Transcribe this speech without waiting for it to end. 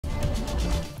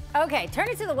Okay,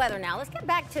 turning to the weather now. Let's get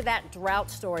back to that drought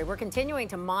story. We're continuing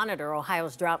to monitor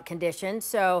Ohio's drought conditions.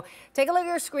 So take a look at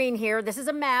your screen here. This is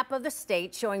a map of the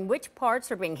state showing which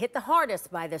parts are being hit the hardest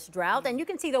by this drought. And you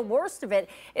can see the worst of it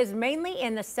is mainly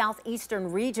in the southeastern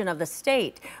region of the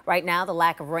state. Right now, the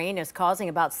lack of rain is causing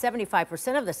about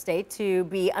 75% of the state to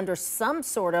be under some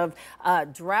sort of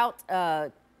drought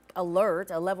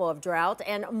alert, a level of drought,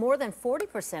 and more than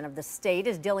 40% of the state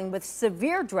is dealing with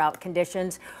severe drought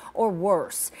conditions or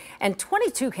worse. And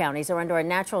 22 counties are under a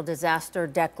natural disaster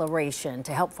declaration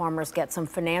to help farmers get some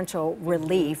financial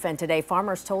relief. And today,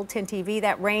 farmers told 10 TV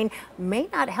that rain may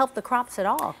not help the crops at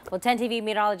all. Well, 10 TV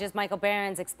meteorologist Michael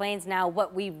Behrens explains now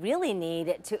what we really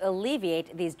need to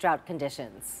alleviate these drought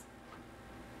conditions.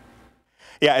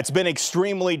 Yeah, it's been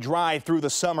extremely dry through the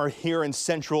summer here in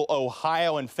central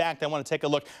Ohio. In fact, I want to take a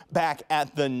look back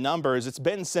at the numbers. It's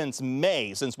been since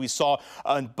May since we saw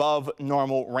above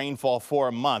normal rainfall for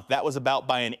a month. That was about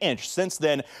by an inch. Since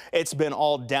then, it's been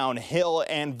all downhill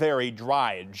and very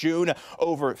dry. June,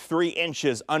 over 3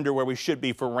 inches under where we should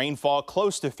be for rainfall,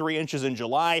 close to 3 inches in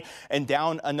July, and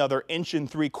down another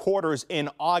 1.75 inches in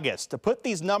August. To put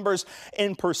these numbers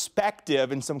in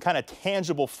perspective in some kind of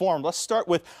tangible form, let's start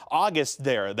with August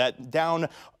there, that down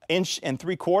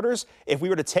 1.75 inches. If we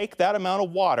were to take that amount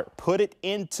of water, put it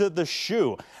into the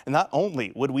shoe, and not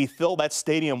only would we fill that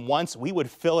stadium once, we would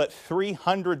fill it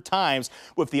 300 times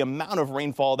with the amount of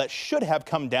rainfall that should have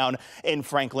come down in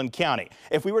Franklin County.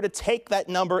 If we were to take that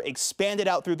number, expand it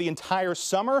out through the entire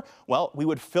summer, well, we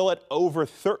would fill it over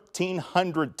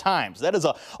 1,300 times. That is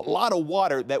a lot of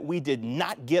water that we did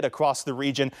not get across the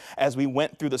region as we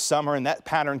went through the summer, and that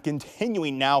pattern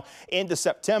continuing now into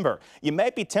September. You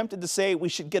might be tempted to say we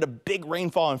should get a big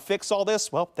rainfall and fix all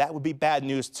this. Well, that would be bad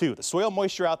news too. The soil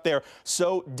moisture out there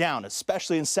so down,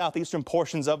 especially in southeastern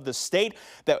portions of the state,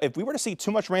 that if we were to see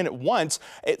too much rain at once,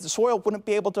 the soil wouldn't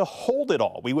be able to hold it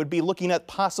all. We would be looking at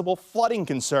possible flooding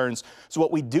concerns. So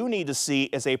what we do need to see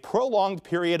is a prolonged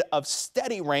period of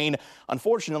steady rain.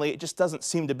 Unfortunately, it just doesn't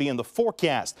seem to be in the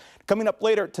forecast. Coming up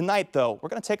later tonight, though, we're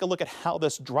going to take a look at how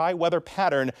this dry weather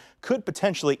pattern could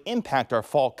potentially impact our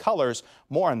fall colors.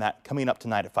 More on that coming up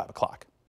tonight at 5 o'clock.